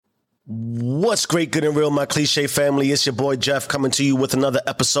What's great, good, and real, my cliche family? It's your boy Jeff coming to you with another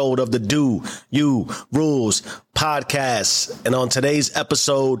episode of the Do You Rules podcast. And on today's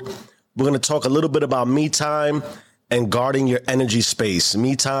episode, we're going to talk a little bit about me time and guarding your energy space.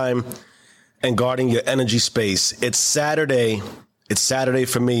 Me time and guarding your energy space. It's Saturday. It's Saturday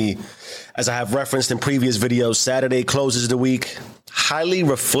for me. As I have referenced in previous videos, Saturday closes the week. Highly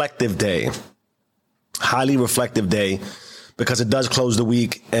reflective day. Highly reflective day. Because it does close the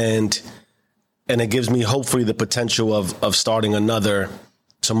week and it gives me hopefully the potential of starting another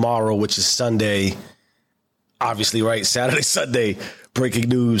tomorrow, which is Sunday. Obviously, right? Saturday, Sunday, breaking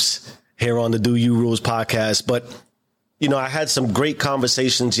news here on the Do You Rules podcast. But, you know, I had some great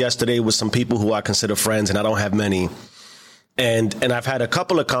conversations yesterday with some people who I consider friends, and I don't have many. And I've had a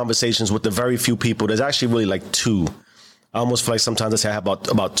couple of conversations with the very few people. There's actually really like two. I almost feel like sometimes I say I have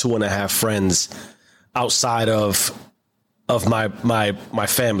about 2.5 friends outside of my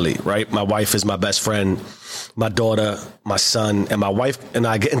family, right? My wife is my best friend, my daughter, my son, and my wife and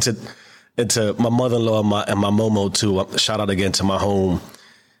I get into my mother-in-law and my Momo too. Shout out again to my home.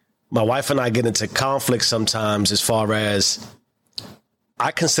 My wife and I get into conflict sometimes as far as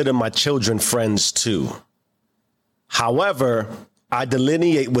I consider my children friends too. However, I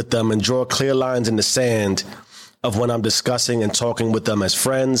delineate with them and draw clear lines in the sand of when I'm discussing and talking with them as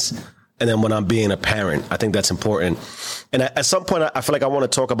friends and then when I'm being a parent. I think that's important. And at some point, I feel like I want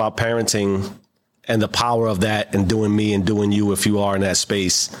to talk about parenting and the power of that and doing me and doing you if you are in that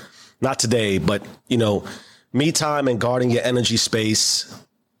space. Not today, but, you know, me time and guarding your energy space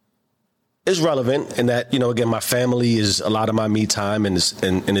is relevant in that, you know, again, my family is a lot of my me time and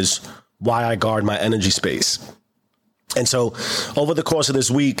is why I guard my energy space. And so over the course of this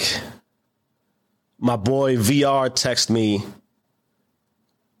week, my boy VR texted me.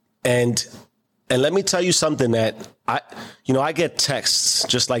 And let me tell you something that I get texts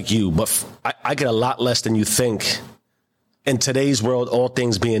just like you, but I get a lot less than you think in today's world, all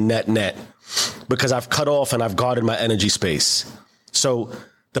things being net, because I've cut off and I've guarded my energy space. So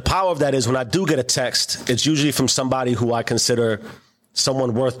the power of that is when I do get a text, it's usually from somebody who I consider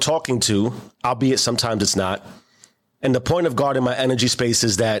someone worth talking to, albeit sometimes it's not. And the point of guarding my energy space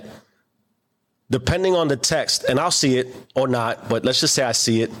is that depending on the text, and I'll see it or not, but let's just say I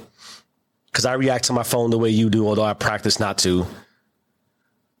see it, because I react to my phone the way you do, although I practice not to.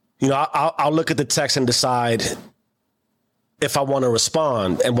 You know, I'll look at the text and decide if I want to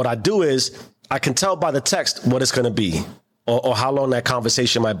respond. And what I do is I can tell by the text what it's going to be, or how long that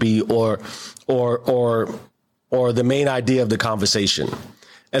conversation might be, or the main idea of the conversation.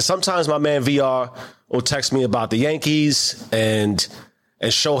 And sometimes my man VR will text me about the Yankees and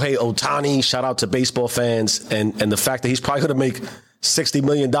Shohei Ohtani, shout out to baseball fans, and the fact that he's probably going to make $60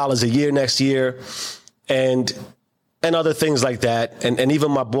 million a year next year, and other things like that. And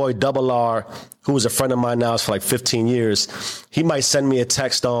even my boy Double R, who is a friend of mine now for like 15 years, he might send me a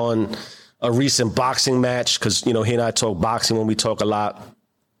text on a recent boxing match, because, you know, he and I talk boxing when we talk a lot.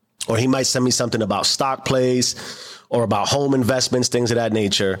 Or he might send me something about stock plays or about home investments, things of that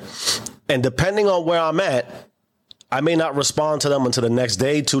nature. And depending on where I'm at, I may not respond to them until the next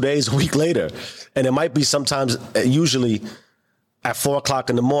day, 2 days, a week later. And it might be sometimes, usually at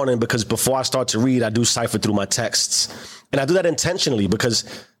 4:00 in the morning, because before I start to read, I do cipher through my texts. And I do that intentionally because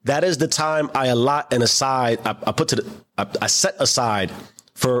that is the time I allot and aside, I set aside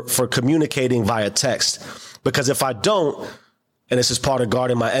for communicating via text. Because if I don't, and this is part of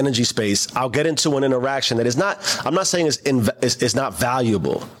guarding my energy space, I'll get into an interaction that is not, I'm not saying it's not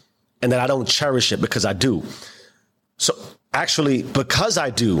valuable and that I don't cherish it, because I do. So actually, because I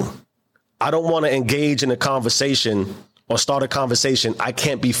do, I don't want to engage in a conversation or start a conversation I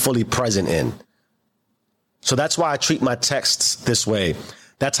can't be fully present in. So that's why I treat my texts this way.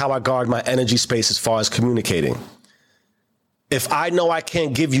 That's how I guard my energy space as far as communicating. If I know I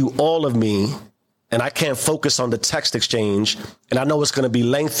can't give you all of me and I can't focus on the text exchange and I know it's going to be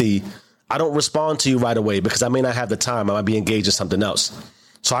lengthy, I don't respond to you right away because I may not have the time. I might be engaged in something else.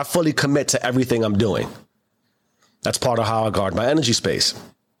 So I fully commit to everything I'm doing. That's part of how I guard my energy space.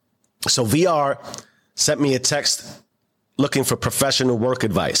 So VR sent me a text looking for professional work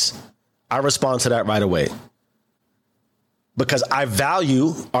advice. I respond to that right away because I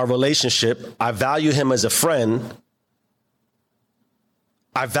value our relationship. I value him as a friend.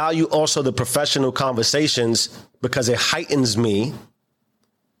 I value also the professional conversations because it heightens me.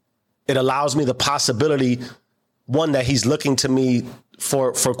 It allows me the possibility, one, that he's looking to me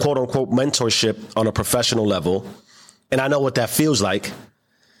for quote unquote mentorship on a professional level. And I know what that feels like.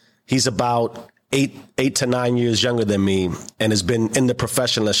 He's about eight to 9 years younger than me and has been in the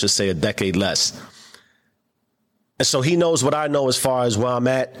profession, let's just say, a decade less. And so he knows what I know as far as where I'm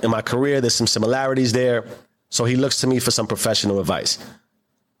at in my career. There's some similarities there. So he looks to me for some professional advice.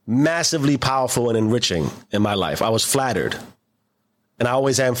 Massively powerful and enriching in my life. I was flattered. And I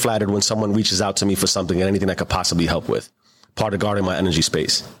always am flattered when someone reaches out to me for something and anything I could possibly help with. Part of guarding my energy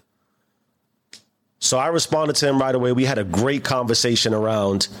space. So I responded to him right away. We had a great conversation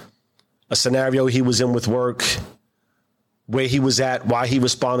around a scenario he was in with work, where he was at, why he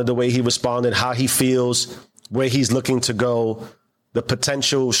responded the way he responded, how he feels, where he's looking to go, the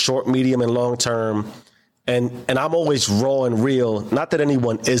potential short, medium, and long term. And I'm always raw and real. Not that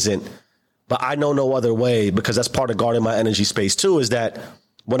anyone isn't, but I know no other way, because that's part of guarding my energy space too, is that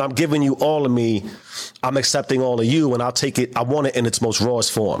when I'm giving you all of me, I'm accepting all of you, and I'll take it. I want it in its most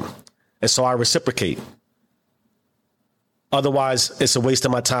rawest form. And so I reciprocate. Otherwise, it's a waste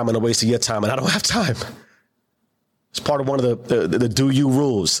of my time and a waste of your time, and I don't have time. It's part of one of the do you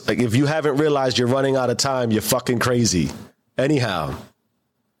rules. Like, if you haven't realized you're running out of time, you're fucking crazy. Anyhow.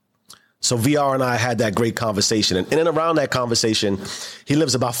 So VR and I had that great conversation. And in and around that conversation, he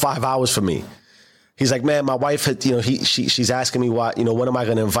lives about 5 hours from me. He's like, man, my wife had, she's asking me why, when am I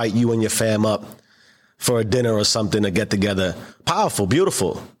going to invite you and your fam up for a dinner or something to get together? Powerful,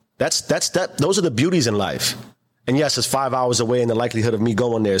 beautiful. Those are the beauties in life. And yes, it's 5 hours away and the likelihood of me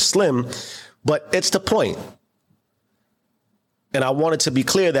going there is slim, but it's the point. And I wanted to be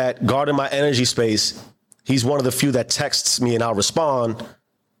clear that guarding my energy space, he's one of the few that texts me and I'll respond.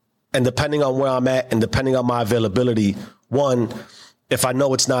 And depending on where I'm at and depending on my availability, one, if I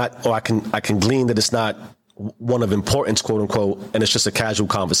know it's not, or I can glean that it's not one of importance, quote unquote, and it's just a casual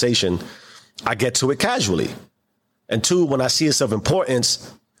conversation, I get to it casually. And two, when I see it's of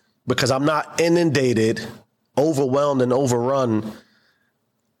importance, because I'm not inundated, overwhelmed, and overrun,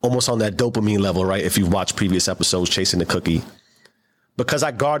 almost on that dopamine level, right? If you've watched previous episodes, Chasing the Cookie. Because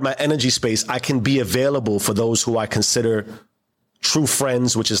I guard my energy space, I can be available for those who I consider true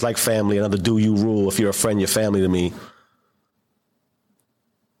friends, which is like family, another do you rule. If you're a friend, you're family to me.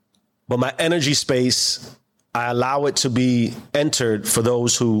 But my energy space, I allow it to be entered for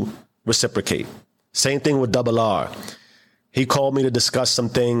those who reciprocate. Same thing with Double R. He called me to discuss some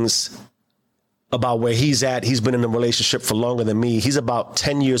things about where he's at. He's been in a relationship for longer than me. He's about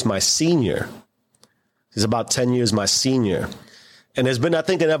 10 years my senior. And there's been, I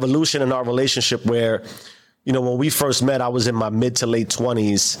think, an evolution in our relationship where, when we first met, I was in my mid to late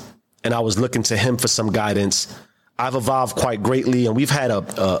 20s and I was looking to him for some guidance. I've evolved quite greatly, and we've had I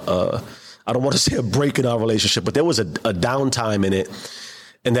don't want to say a break in our relationship, but there was a downtime in it.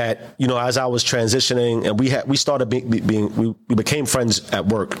 And that, as I was transitioning, and we started we became friends at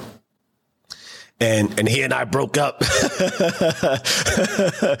work. And he and I broke up.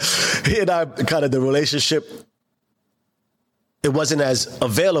 He and I kind of, the relationship, it wasn't as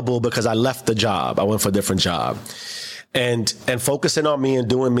available because I left the job. I went for a different job. And focusing on me and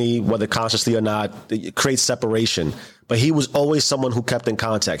doing me, whether consciously or not, it creates separation. But he was always someone who kept in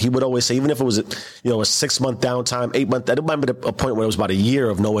contact. He would always say, even if it was a 6-month downtime, 8 month, that might be a point where it was about a year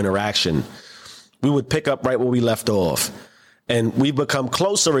of no interaction. We would pick up right where we left off. And we've become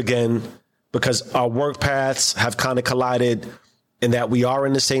closer again because our work paths have kind of collided in that we are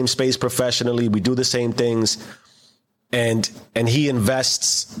in the same space professionally. We do the same things. And he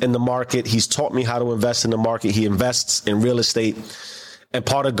invests in the market. He's taught me how to invest in the market. He invests in real estate. And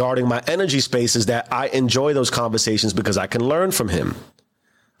part of guarding my energy space is that I enjoy those conversations because I can learn from him.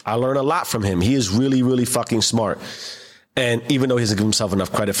 I learn a lot from him. He is really, really fucking smart. And even though he doesn't give himself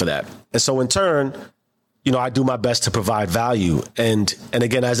enough credit for that. And so in turn, I do my best to provide value. And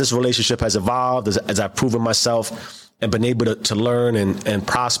again, as this relationship has evolved, as I've proven myself and been able to learn and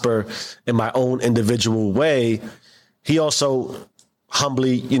prosper in my own individual way, he also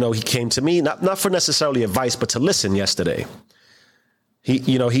humbly, he came to me, not for necessarily advice, but to listen yesterday.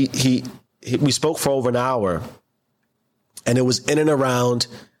 We spoke for over an hour, and it was in and around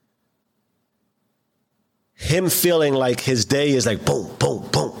him feeling like his day is like boom, boom,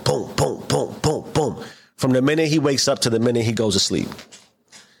 boom, boom, boom, boom, boom, boom, from the minute he wakes up to the minute he goes to sleep.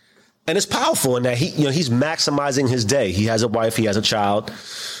 And it's powerful in that he's maximizing his day. He has a wife, he has a child,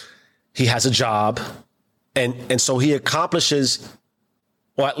 he has a job. And so he accomplishes,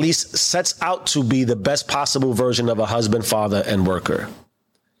 or at least sets out to be, the best possible version of a husband, father, and worker.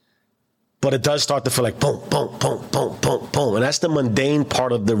 But it does start to feel like boom, boom, boom, boom, boom, boom. And that's the mundane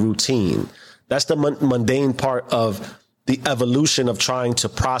part of the routine. That's the mundane part of the evolution of trying to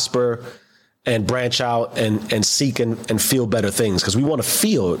prosper and branch out and seek and feel better things. Because we want to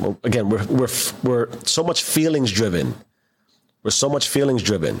feel. Again, we're so much feelings driven. We're so much feelings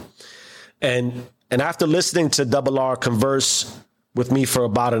driven. And after listening to Double R converse with me for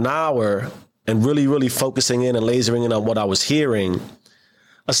about an hour, and really, really focusing in and lasering in on what I was hearing,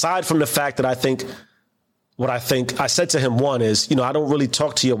 aside from the fact that I said to him, one is, I don't really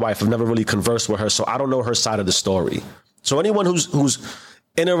talk to your wife. I've never really conversed with her, so I don't know her side of the story. So anyone who's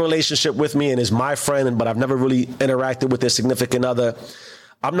in a relationship with me and is my friend, but I've never really interacted with their significant other,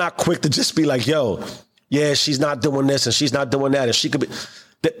 I'm not quick to just be like, yo, yeah, she's not doing this and she's not doing that. And she could be,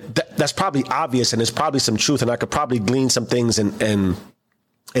 that's probably obvious and there's probably some truth. And I could probably glean some things and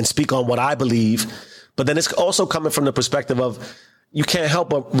speak on what I believe. But then it's also coming from the perspective of you can't help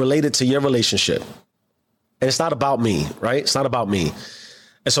but relate it to your relationship. And it's not about me, right? It's not about me.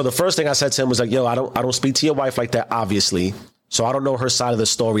 And so the first thing I said to him was like, yo, I don't speak to your wife like that, obviously. So I don't know her side of the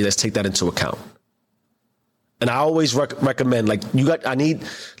story. Let's take that into account. And I always recommend,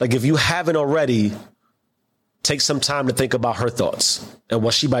 if you haven't already, take some time to think about her thoughts and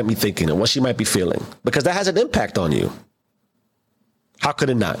what she might be thinking and what she might be feeling, because that has an impact on you. How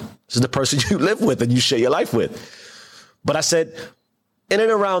could it not? This is the person you live with and you share your life with. But I said, in and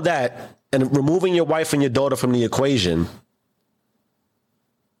around that, and removing your wife and your daughter from the equation,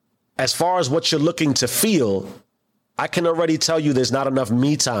 as far as what you're looking to feel, I can already tell you there's not enough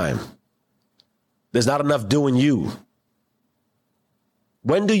me time. There's not enough doing you.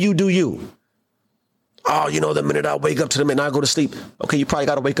 When do you do you? Oh, the minute I wake up to the minute I go to sleep. Okay, you probably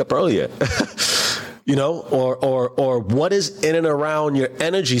got to wake up earlier. Or what is in and around your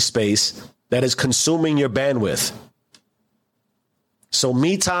energy space that is consuming your bandwidth? So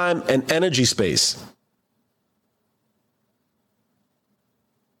me time and energy space.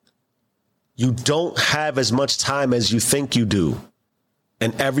 You don't have as much time as you think you do.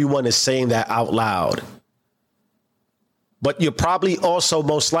 And everyone is saying that out loud. But you're probably also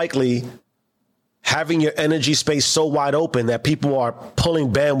most likely having your energy space so wide open that people are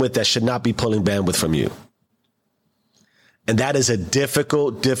pulling bandwidth that should not be pulling bandwidth from you. And that is a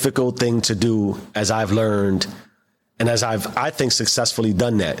difficult thing to do, as I've learned, and as I think, successfully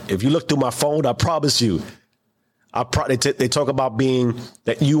done that. If you look through my phone, I promise you, they talk about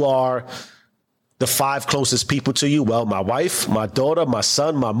that you are the 5 closest people to you. Well, my wife, my daughter, my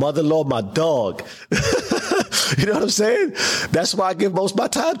son, my mother-in-law, my dog. You know what I'm saying? That's why I give most of my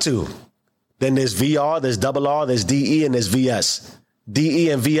time to. Then there's VR, there's RR, there's DE, and there's VS. DE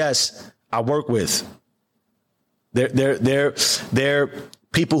and VS I work with. They're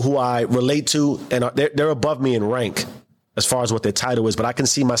people who I relate to, and they're above me in rank as far as what their title is, but I can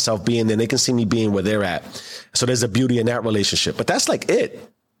see myself being there, and they can see me being where they're at. So there's a beauty in that relationship. But that's like it.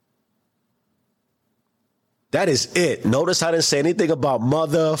 That is it. Notice I didn't say anything about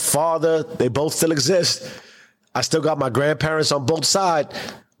mother, father. They both still exist. I still got my grandparents on both sides.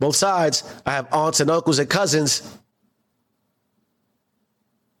 I have aunts and uncles and cousins.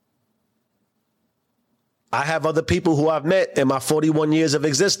 I have other people who I've met in my 41 years of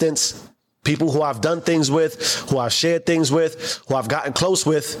existence, people who I've done things with, who I've shared things with, who I've gotten close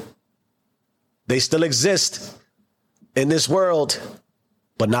with. They still exist in this world,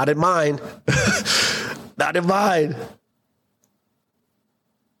 but not in mine. Not in mine.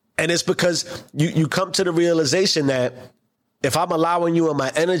 And it's because you come to the realization that if I'm allowing you in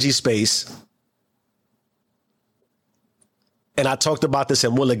my energy space, and I talked about this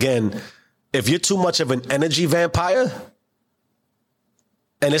and will again, if you're too much of an energy vampire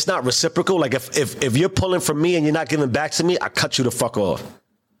and it's not reciprocal, like if you're pulling from me and you're not giving back to me, I cut you the fuck off.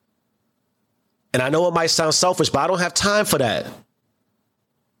 And I know it might sound selfish, but I don't have time for that.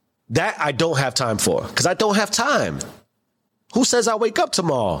 That I don't have time for, because I don't have time. Who says I wake up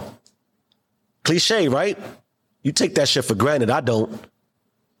tomorrow? Cliche, right? You take that shit for granted. I don't.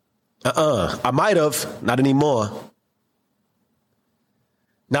 I might have, not anymore.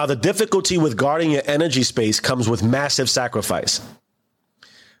 Now, the difficulty with guarding your energy space comes with massive sacrifice.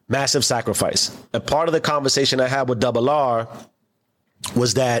 Massive sacrifice. And part of the conversation I had with RR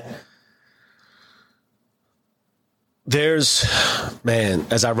was that as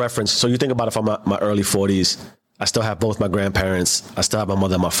I referenced, so you think about it from my early 40s, I still have both my grandparents. I still have my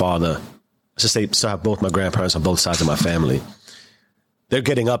mother and my father. I should say, still have both my grandparents on both sides of my family. They're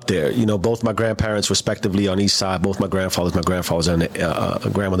getting up there. Both my grandparents, respectively, on each side, both my grandmothers and grandfathers,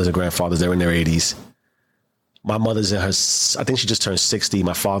 they're in their 80s. My mother's in her, I think she just turned 60.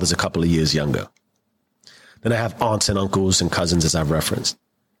 My father's a couple of years younger. Then I have aunts and uncles and cousins, as I've referenced.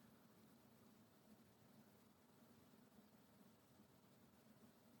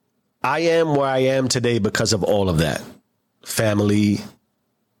 I am where I am today because of all of that. Family,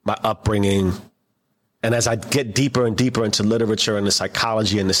 my upbringing. And as I get deeper and deeper into literature and the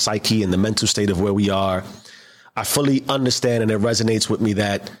psychology and the psyche and the mental state of where we are, I fully understand, and it resonates with me,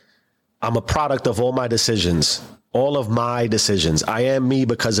 that I'm a product of all my decisions, all of my decisions. I am me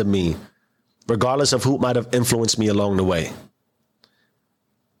because of me. regardless of who might have influenced me along the way.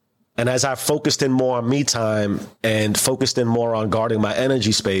 And as I focused in more on me time and focused in more on guarding my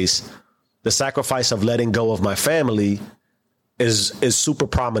energy space, the sacrifice of letting go of my family is super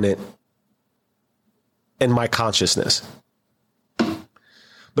prominent in my consciousness.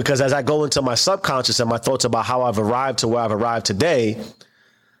 Because as I go into my subconscious and my thoughts about how I've arrived to where I've arrived today,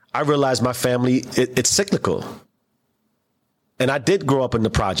 I realize my family, it's cyclical. And I did grow up in the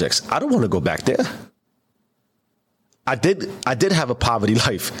projects. I don't want to go back there. I did have a poverty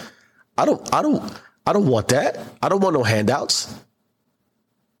life. I don't want that. I don't want no handouts.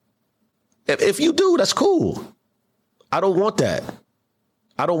 If you do, that's cool. I don't want that.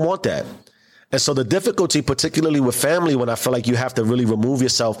 I don't want that. And so the difficulty, particularly with family, when I feel like you have to really remove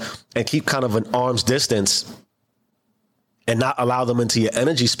yourself and keep kind of an arm's distance and not allow them into your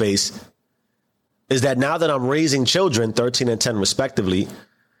energy space, is that now that I'm raising children, 13 and 10 respectively,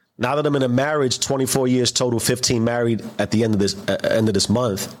 now that I'm in a marriage, 24 years total, 15 married at the end of this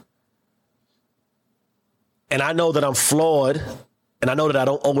month, and I know that I'm flawed, and I know that I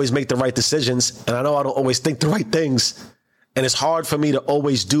don't always make the right decisions, and I know I don't always think the right things, and it's hard for me to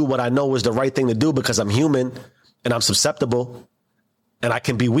always do what I know is the right thing to do because I'm human, and I'm susceptible, and I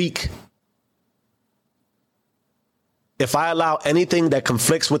can be weak. If I allow anything that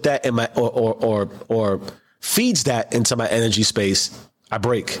conflicts with that in my or feeds that into my energy space, I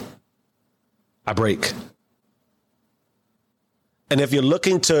break. And if you're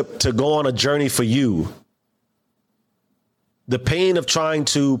looking to go on a journey for you, the pain of trying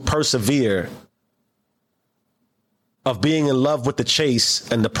to persevere, of being in love with the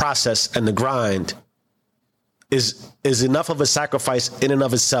chase and the process and the grind is enough of a sacrifice in and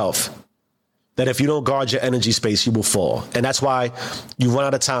of itself that if you don't guard your energy space, you will fall. And that's why you run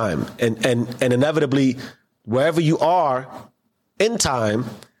out of time. And inevitably, wherever you are in time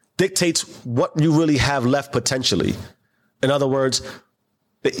dictates what you really have left potentially. In other words,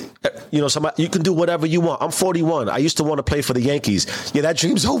 somebody, you can do whatever you want. I'm 41. I used to want to play for the Yankees. Yeah, that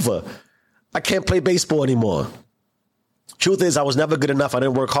dream's over. I can't play baseball anymore. Truth is, I was never good enough. I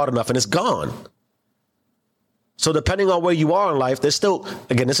didn't work hard enough, and it's gone. So depending on where you are in life, there's still,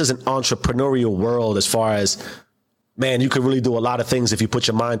 again, this is an entrepreneurial world as far as, man, you could really do a lot of things if you put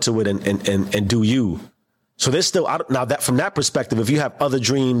your mind to it and do you. So there's still, now that from that perspective, if you have other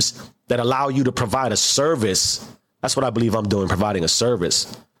dreams that allow you to provide a service, that's what I believe I'm doing, providing a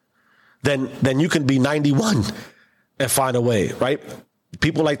service, then you can be 91 and find a way, right?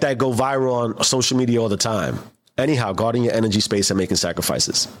 People like that go viral on social media all the time. Anyhow, guarding your energy space and making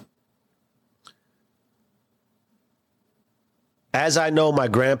sacrifices. As I know, my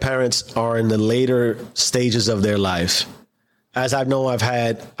grandparents are in the later stages of their life. As I know,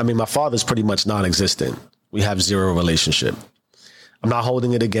 my father's pretty much non-existent. We have zero relationship. I'm not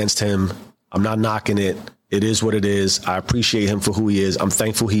holding it against him. I'm not knocking it. It is what it is. I appreciate him for who he is. I'm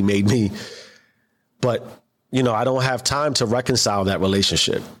thankful he made me. But, I don't have time to reconcile that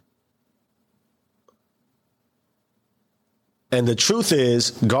relationship. And the truth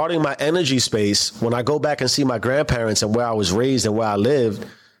is, guarding my energy space, when I go back and see my grandparents and where I was raised and where I lived,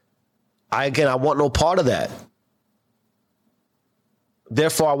 I want no part of that.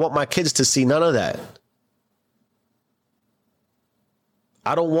 Therefore, I want my kids to see none of that.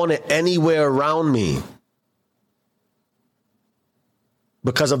 I don't want it anywhere around me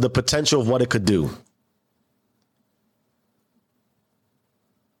because of the potential of what it could do.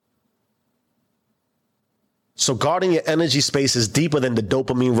 So guarding your energy space is deeper than the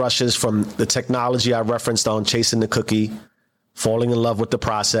dopamine rushes from the technology I referenced on Chasing the Cookie, falling in love with the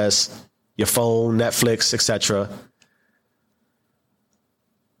process, your phone, Netflix, etc.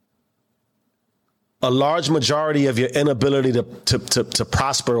 A large majority of your inability to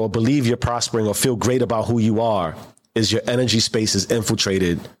prosper or believe you're prospering or feel great about who you are is your energy space is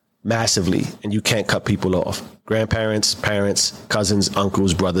infiltrated massively, and you can't cut people off. Grandparents, parents, cousins,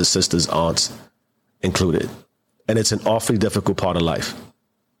 uncles, brothers, sisters, aunts included. And it's an awfully difficult part of life.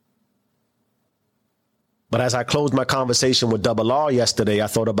 But as I closed my conversation with Double R yesterday, I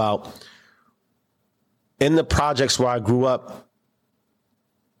thought about in the projects where I grew up,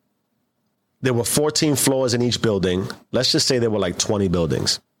 there were 14 floors in each building. Let's just say there were like 20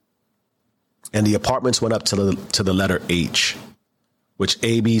 buildings. And the apartments went up to the letter H, which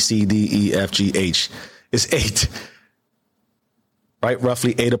A, B, C, D, E, F, G, H is 8. Right?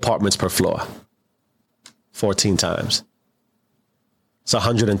 Roughly 8 apartments per floor. 14 times. It's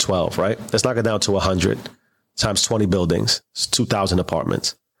 112, right? Let's knock it down to 100 times 20 buildings. It's 2,000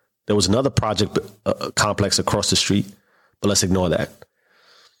 apartments. There was another project complex across the street, but let's ignore that.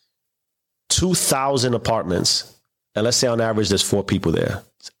 2,000 apartments. And let's say on average, there's 4 people there.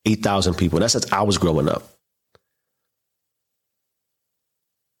 8,000 people. That's as I was growing up.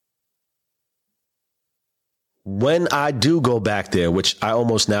 When I do go back there, which I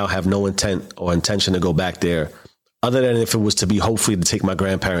almost now have no intent or intention to go back there, other than if it was to be hopefully to take my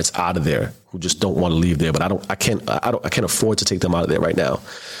grandparents out of there who just don't want to leave there, but I can't afford to take them out of there right now.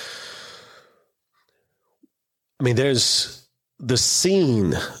 I mean, there's the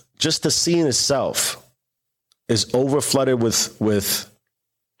scene, just the scene itself is overflooded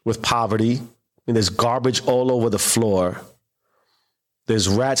with poverty. I mean, there's garbage all over the floor. There's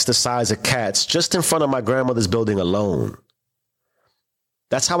rats the size of cats just in front of my grandmother's building alone.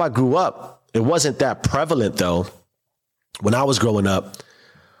 That's how I grew up. It wasn't that prevalent, though, when I was growing up.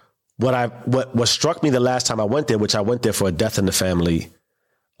 What struck me the last time I went there, which I went there for a death in the family,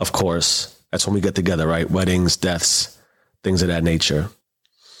 of course. That's when we get together, right? Weddings, deaths, things of that nature.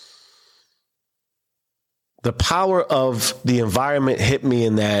 The power of the environment hit me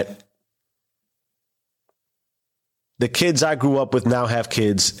in that the kids I grew up with now have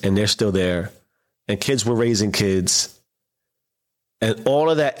kids and they're still there, and kids were raising kids. And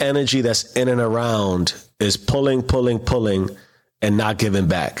all of that energy that's in and around is pulling, and not giving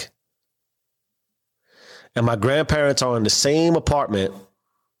back. And my grandparents are in the same apartment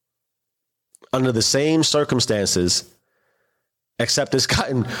under the same circumstances, except it's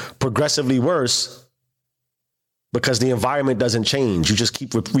gotten progressively worse because the environment doesn't change. You just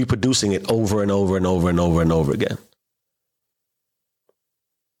keep reproducing it over and over and over and over and over again.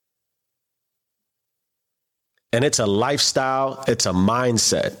 And it's a lifestyle, it's a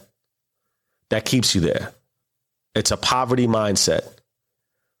mindset that keeps you there. It's a poverty mindset.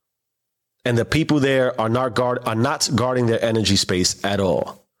 And the people there are not guarding their energy space at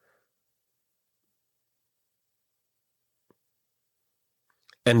all.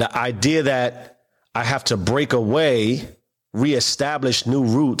 And the idea that I have to break away, reestablish new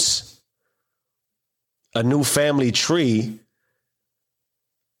roots, a new family tree,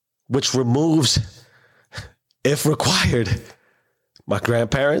 which removes, if required, my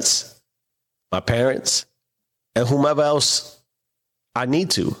grandparents, my parents, and whomever else I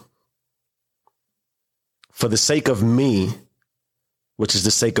need to, for the sake of me, which is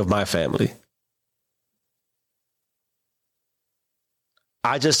the sake of my family.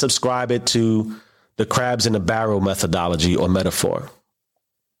 I just subscribe it to the crabs in a barrel methodology or metaphor.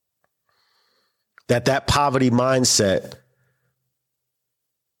 That poverty mindset,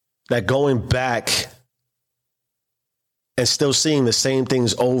 that going back and still seeing the same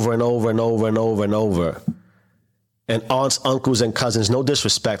things over and over and over and over and over. And aunts, uncles, and cousins, no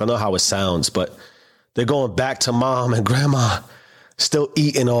disrespect, I know how it sounds, but they're going back to mom and grandma, still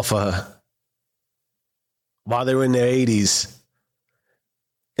eating off of her while they're in their 80s.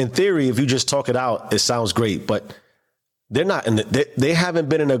 In theory, if you just talk it out, it sounds great, but they're not they haven't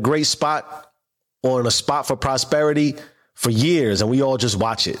been in a great spot or in a spot for prosperity for years, and we all just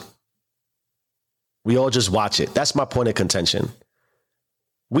watch it. We all just watch it. That's my point of contention.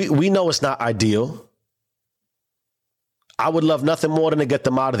 We know it's not ideal. I would love nothing more than to get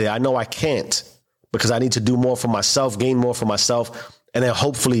them out of there. I know I can't because I need to do more for myself, gain more for myself, and then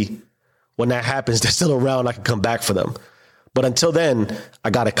hopefully when that happens, they're still around, I can come back for them. But until then, I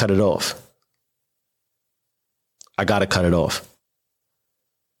got to cut it off. I got to cut it off.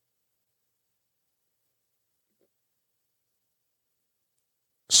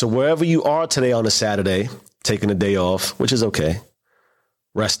 So wherever you are today on a Saturday, taking a day off, which is okay,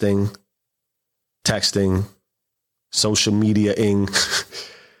 resting, texting, social media-ing,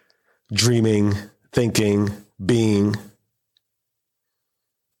 dreaming, thinking, being,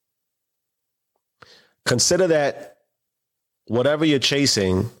 consider that whatever you're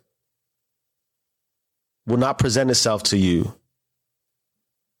chasing will not present itself to you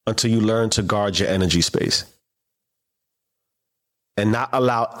until you learn to guard your energy space and not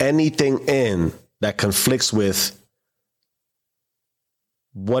allow anything in that conflicts with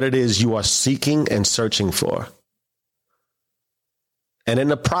what it is you are seeking and searching for. And in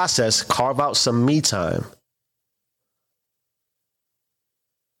the process, carve out some me time.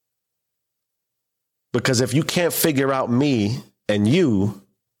 Because if you can't figure out me and you'll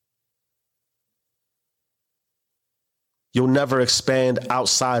never expand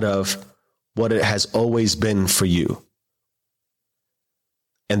outside of what it has always been for you.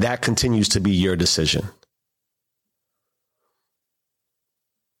 And that continues to be your decision.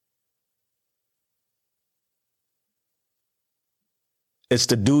 It's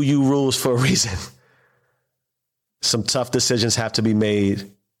the do you rules for a reason. Some tough decisions have to be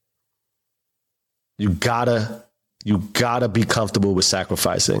made. You gotta be comfortable with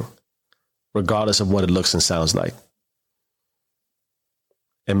sacrificing, regardless of what it looks and sounds like.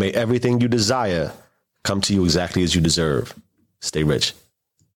 and may everything you desire come to you exactly as you deserve. Stay rich.